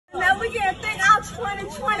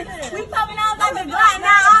2020. We coming out like a god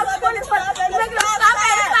now. All 2020. Nigga,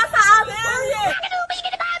 stop all 2020.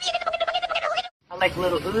 I like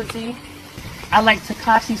Little Uzi. I like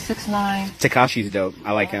Tekashi 6ix9ine. Tekashi's dope.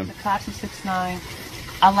 I like him. Tekashi 6ix9ine.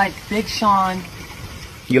 I like Big Sean.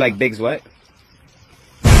 You like Big's what?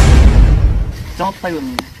 Don't play with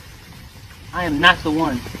me. I am not the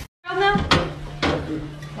one.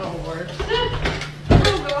 Oh, Lord.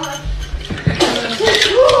 Oh, God.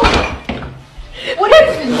 What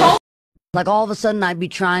is wrong? Like all of a sudden I'd be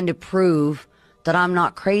trying to prove that I'm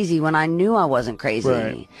not crazy when I knew I wasn't crazy.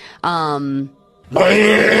 Right. Oh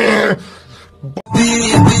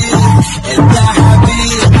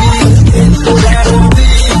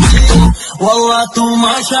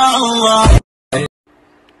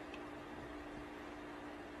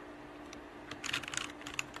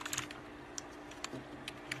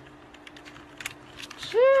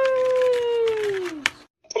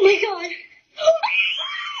my God.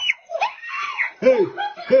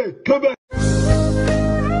 Hey, come back.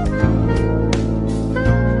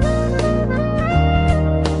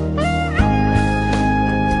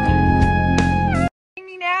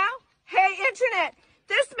 Me now? Hey, Internet,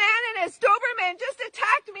 this man and his Doberman just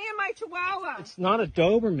attacked me and my Chihuahua. It's not a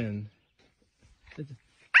Doberman.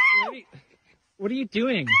 What are you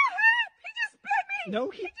doing? Help! He just bit me! No,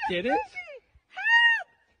 he didn't. Help!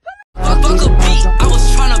 Fuck a beat, I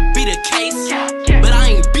was tryna beat a case, but I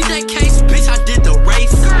ain't beat that case, bitch, I did the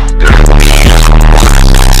race.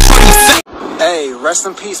 Hey, rest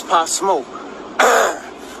in peace, Pop Smoke.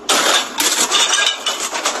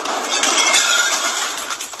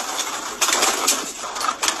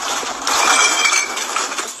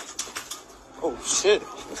 Oh shit.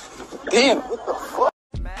 Damn, what the fuck?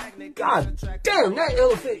 God damn, that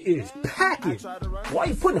elephant is packing. Why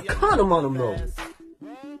you putting a condom on him though?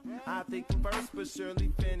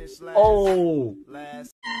 Oh.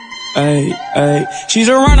 Hey, she's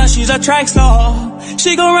a runner, she's a track star.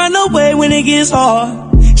 She gon' run away when it gets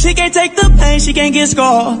hard. She can't take the pain, she can't get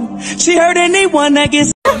scarred. She hurt anyone that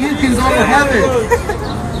gets. You can go to heaven.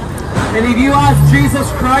 And if you ask Jesus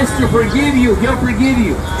Christ to forgive you, he'll forgive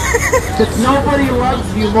you. Because nobody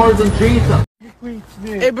loves you more than Jesus.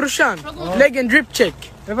 Hey brorsan, lägg en drip check.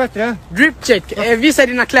 Drip check, visa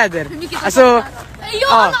dina kläder. Alltså...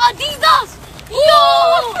 Ja, Adidas!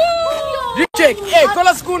 Ja! Drip check,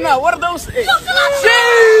 kolla skorna, what are those?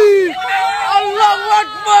 Sheesh! Allahu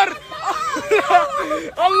Akbar!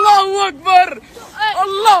 Allahu Akbar!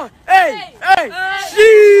 Allah! Hey!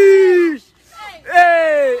 Sheesh!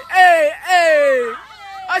 Hey!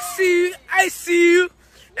 I see you!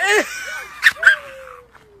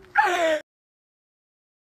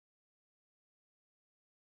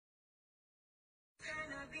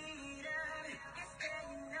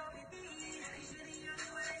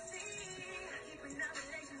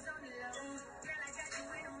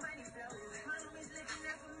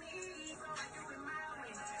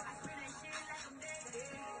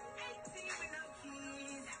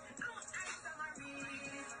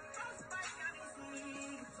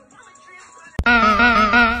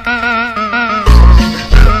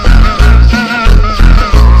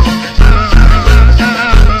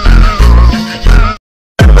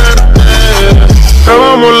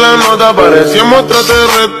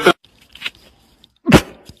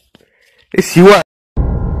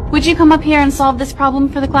 Would you come up here and solve this problem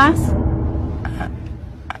for the class?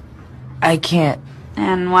 I can't.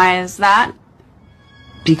 And why is that?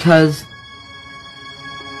 Because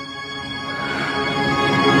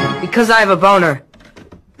I have a boner.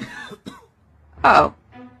 Oh.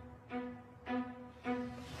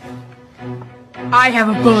 I have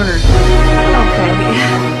a boner. Okay.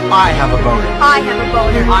 I have a boner. I have a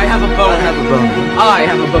boner. I have a boner. I have a boner. I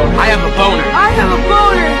have a boner. I have a boner. I have a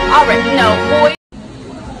boner. Alright, no, boy.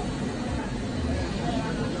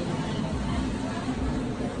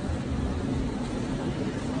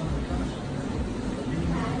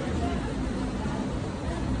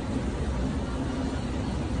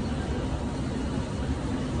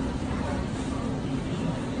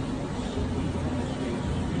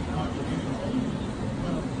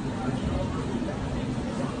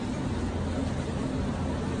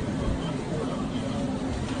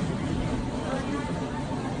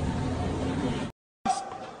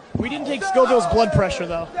 We didn't take Scoville's blood pressure,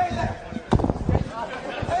 though. Hey,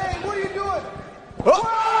 what are you doing?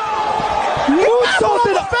 Oh. You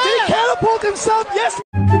assaulted him! He catapulted himself, yes!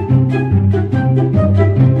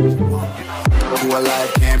 Who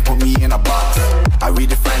alive can't put me in a box. I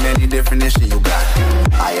redefine any definition you got.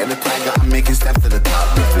 I am the tiger, I'm making steps to the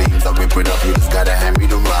top. The flames, I rip it up, you just gotta hand me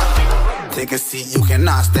the rock. Take a seat, you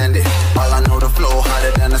cannot stand it. All I know, the flow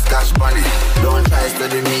harder than a Scotch bunny. Don't try faster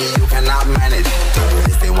than me, you cannot manage.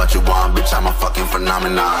 This ain't what you want, bitch, I'm a fucking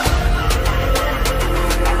phenomenon.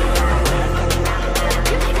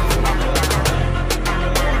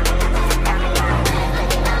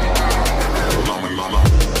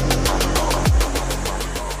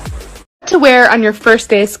 To wear on your first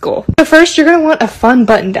day of school. So first, you're going to want a fun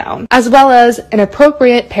button down, as well as an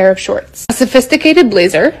appropriate pair of shorts. A sophisticated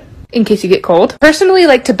blazer, in case you get cold. Personally, I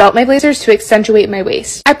like to belt my blazers to accentuate my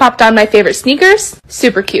waist. I popped on my favorite sneakers,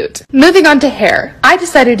 super cute. Moving on to hair. I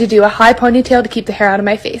decided to do a high ponytail to keep the hair out of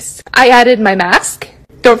my face. I added my mask.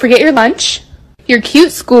 Don't forget your lunch, your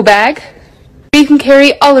cute school bag. You can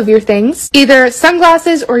carry all of your things, either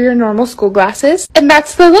sunglasses or your normal school glasses. And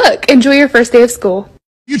that's the look. Enjoy your first day of school.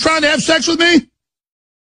 You trying to have sex with me?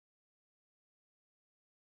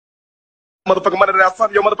 Motherfucking money that I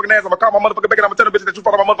son your motherfucking ass. I'm gonna call my motherfucking bacon. I'm gonna tell the bitch that you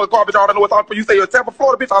follow my motherfucking car, bitch. I already know what's on for you. Say you're a Tampa,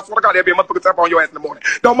 Florida, bitch. I swear to God, there'll be a motherfucking Tampa on your ass in the morning.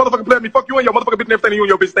 Don't motherfucking play with me. Fuck you and your motherfucking bitch and everything you and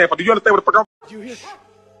your bitch stand for. Do you understand what the fuck I'm? Do you hear?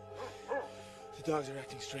 The dogs are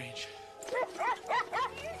acting strange.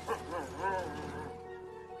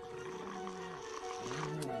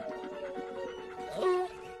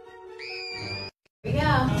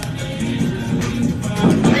 Yeah.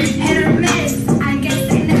 Hit or miss, I guess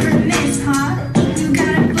they never miss, huh? You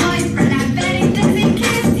got a boyfriend, I bet he doesn't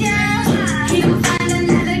kiss ya. He gon' find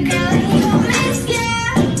another girl and he gon' miss ya.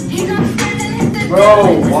 He gon' find and hit the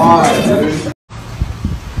Bro, why?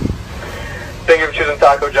 Thank you for choosing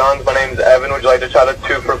Taco John's. My name is Evan. Would you like to try the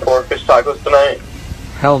 2 for $4 fish tacos tonight?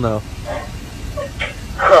 Hell no.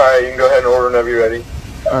 Alright, you can go ahead and order whenever you're ready.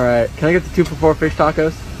 Alright, can I get the 2 for $4 fish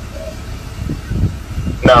tacos?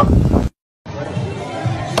 No.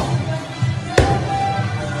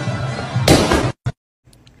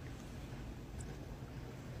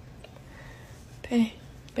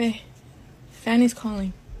 Bae. Fanny's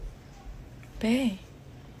calling. Bae.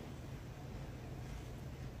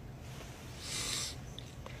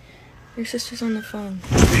 Your sister's on the phone.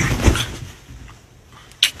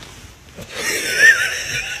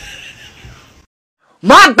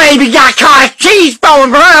 My baby got cottage cheese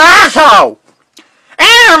falling from her asshole!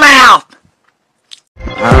 And her mouth!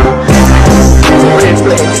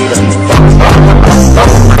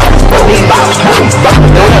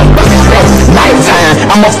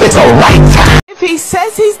 I'm a pickle right time. If he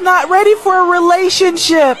says he's not ready for a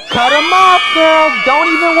relationship, cut him off, girl. Don't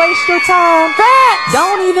even waste your time. Facts.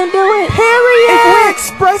 Don't even do it. Period. If we're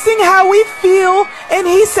expressing how we feel and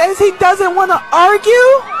he says he doesn't want to argue,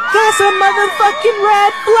 that's a motherfucking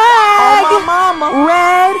red flag. Oh, my mama.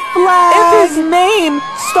 Red flag. If his name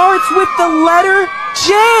starts with the letter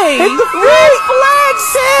J, hit the red flag,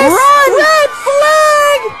 sis. Run. Red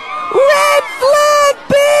flag. Red flag,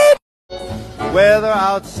 bitch. Weather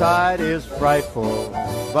outside is frightful,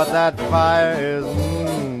 but that fire is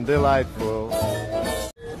delightful.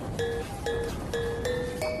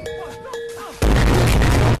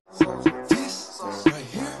 This right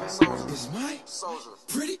here is my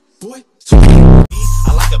pretty boy.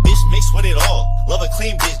 I like a bitch mixed with it all. Love a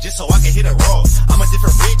clean bitch just so I can hit it raw. I'm a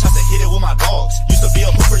different breed, try to hit it with my dogs. Used to be a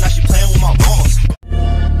hooper, now she playing with my balls.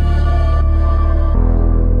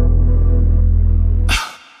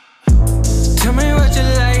 Tell me what you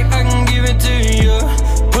like, I can give it to you.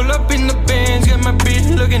 Pull up in the Benz, got my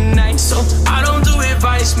bitch looking nice, so I don't do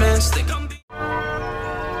advice, man. Think I'm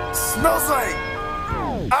Smells like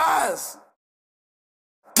eyes.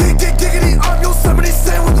 Giggity on Yosemite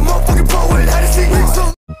Sam with the motherfucking poet. Had to see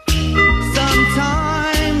so.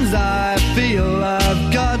 Sometimes I feel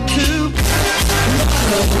I've got to.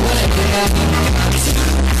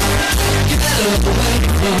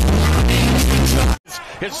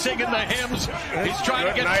 He's singing the hymns. He's trying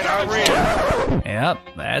to get Yep,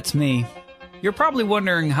 that's me. You're probably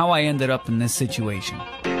wondering how I ended up in this situation.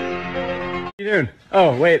 What are you doing?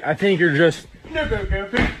 Oh, wait, I think you're just...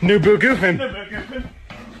 New boo goofing.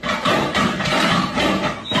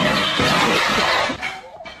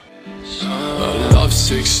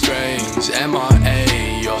 Lovesick strains,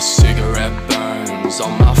 MIA, your cigarette burns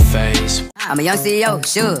on my face. I'm a young CEO,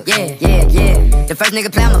 sure, yeah. The first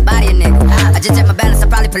nigga play, I'ma body a nigga. I just check my balance, I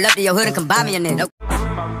probably pull up to your hood and come buy me a nigga.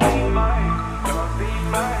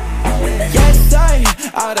 Yes, I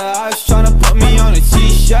out of eyes tryna put me on a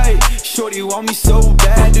t-shirt. Shorty want me so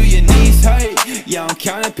bad, do your knees hurt? Yeah, I'm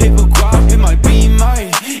counting paper guap in my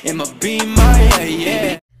beamer,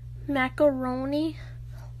 yeah. Macaroni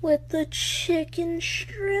with the chicken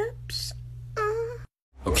strips.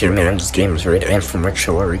 Okay, man, this game is very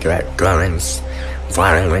influential. We got guns,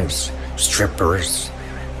 violence, strippers,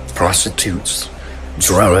 prostitutes,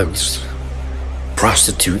 drugs,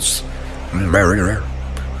 murder,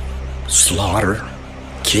 slaughter,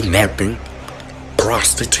 kidnapping,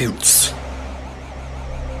 prostitutes.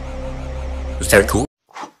 Is that cool?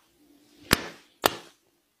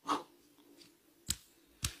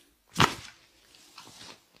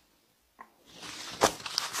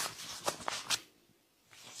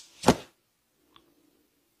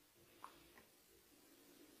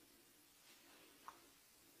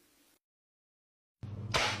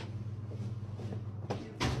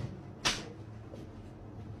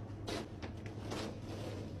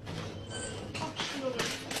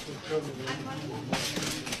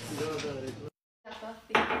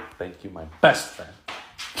 Thank you, my best friend.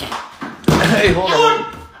 Hey, hold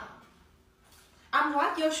on. I'm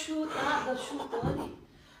what your shoe, the shoe dirty.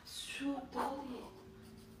 Shoe dirty.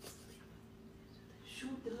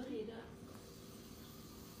 Shoe dirty.